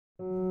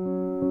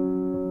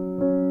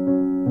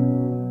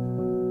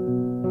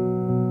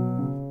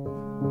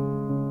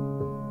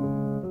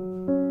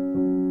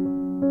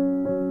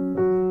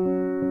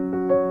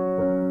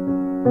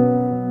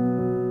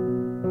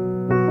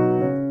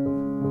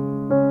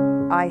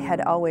I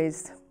had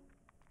always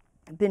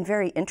been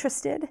very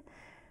interested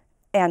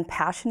and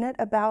passionate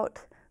about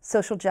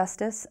social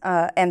justice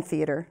and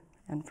theater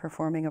and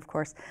performing, of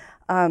course.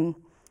 But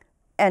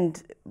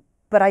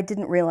I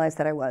didn't realize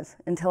that I was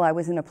until I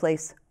was in a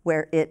place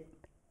where it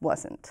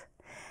wasn't.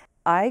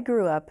 I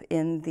grew up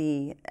in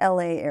the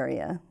LA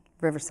area,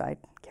 Riverside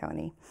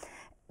County.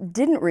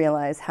 Didn't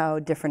realize how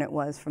different it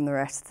was from the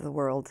rest of the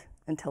world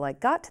until I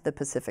got to the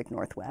Pacific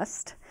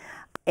Northwest.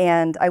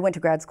 And I went to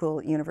grad school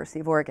at University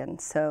of Oregon.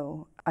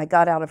 So I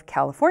got out of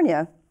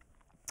California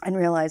and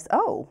realized,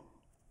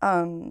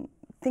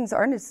 things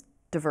aren't as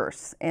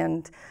diverse.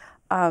 And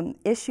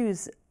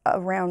issues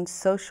around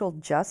social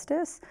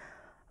justice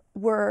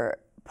were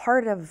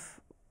part of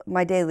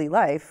my daily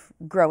life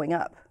growing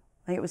up.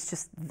 Like, it was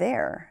just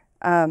there.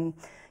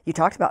 You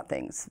talked about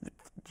things.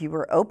 You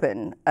were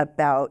open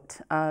about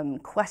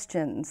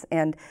questions.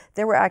 And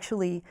there were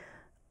actually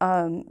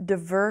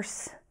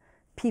diverse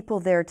people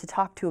there to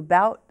talk to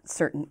about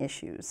certain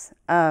issues.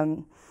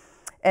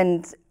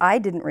 And I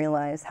didn't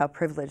realize how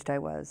privileged I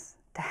was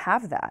to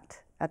have that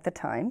at the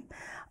time.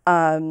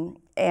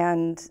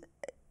 And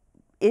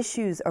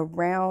issues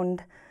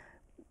around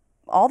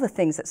all the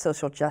things that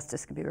social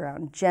justice could be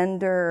around: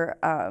 gender,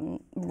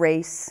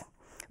 race,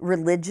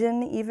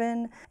 religion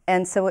even.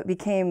 And so it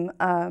became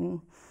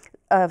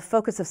a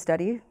focus of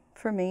study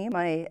for me.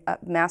 My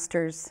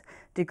master's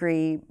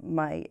degree,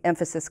 my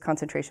emphasis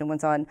concentration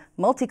was on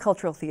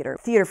multicultural theater.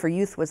 Theater for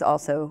youth was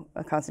also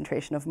a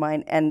concentration of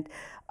mine. And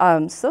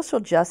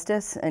social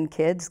justice and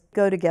kids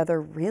go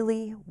together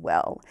really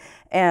well.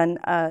 And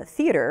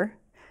theater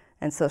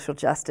and social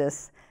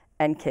justice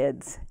and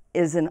kids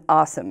is an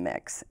awesome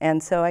mix.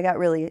 And so I got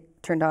really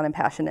turned on and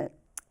passionate.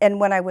 And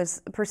when I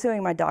was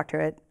pursuing my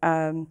doctorate,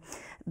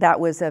 that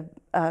was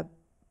a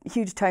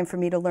huge time for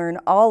me to learn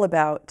all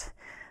about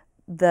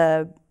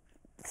the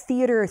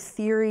theater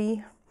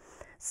theory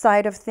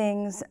side of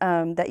things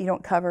that you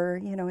don't cover,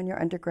 in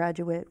your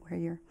undergraduate, where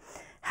you're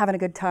having a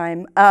good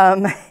time.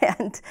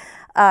 And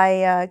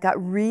I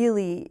got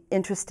really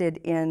interested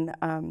in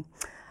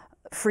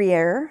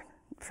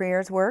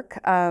Frere's work,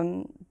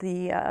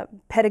 the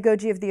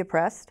pedagogy of the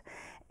oppressed,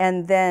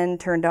 and then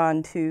turned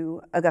on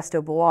to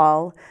Augusto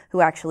Boal, who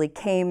actually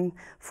came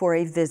for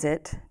a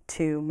visit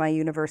to my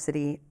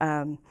university.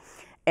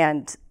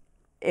 And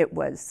it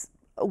was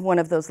one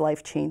of those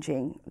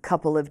life-changing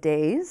couple of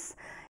days.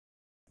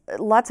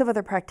 Lots of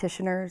other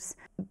practitioners.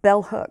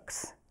 Bell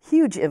Hooks,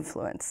 huge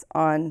influence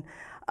on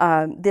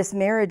this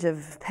marriage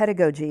of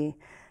pedagogy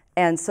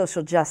and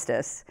social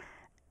justice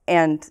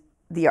and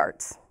the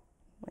arts,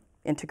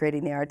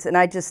 integrating the arts. And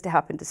I just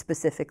happened to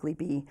specifically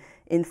be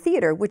in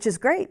theater, which is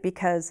great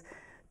because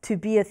to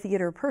be a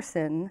theater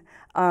person,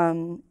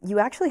 you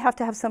actually have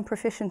to have some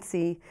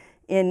proficiency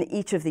in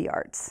each of the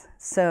arts.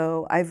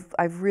 So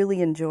I've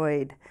really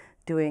enjoyed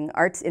doing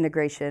arts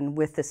integration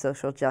with the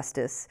social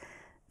justice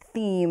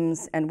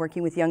themes and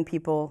working with young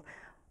people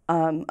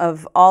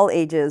of all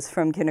ages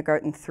from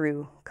kindergarten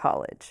through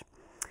college.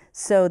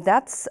 So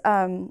that's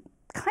kind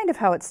of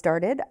how it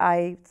started.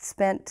 I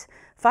spent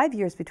 5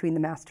 years between the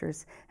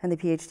master's and the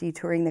PhD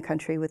touring the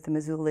country with the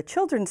Missoula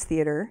Children's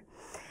Theater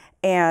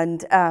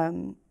and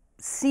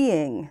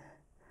seeing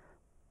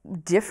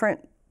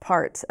different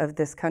parts of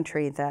this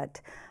country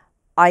that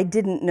I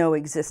didn't know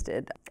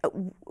existed.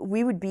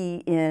 We would be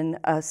in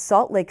a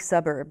Salt Lake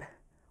suburb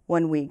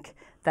one week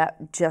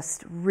that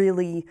just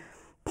really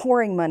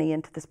pouring money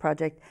into this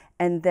project,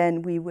 and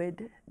then we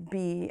would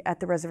be at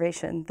the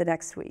reservation the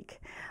next week.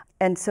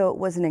 And so it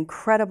was an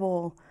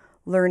incredible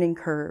learning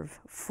curve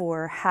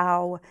for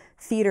how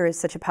theater is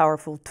such a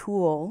powerful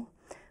tool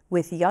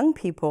with young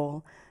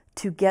people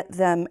to get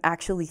them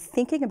actually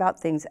thinking about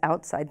things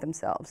outside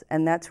themselves.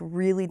 And that's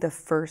really the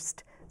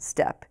first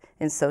step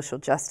in social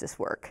justice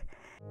work.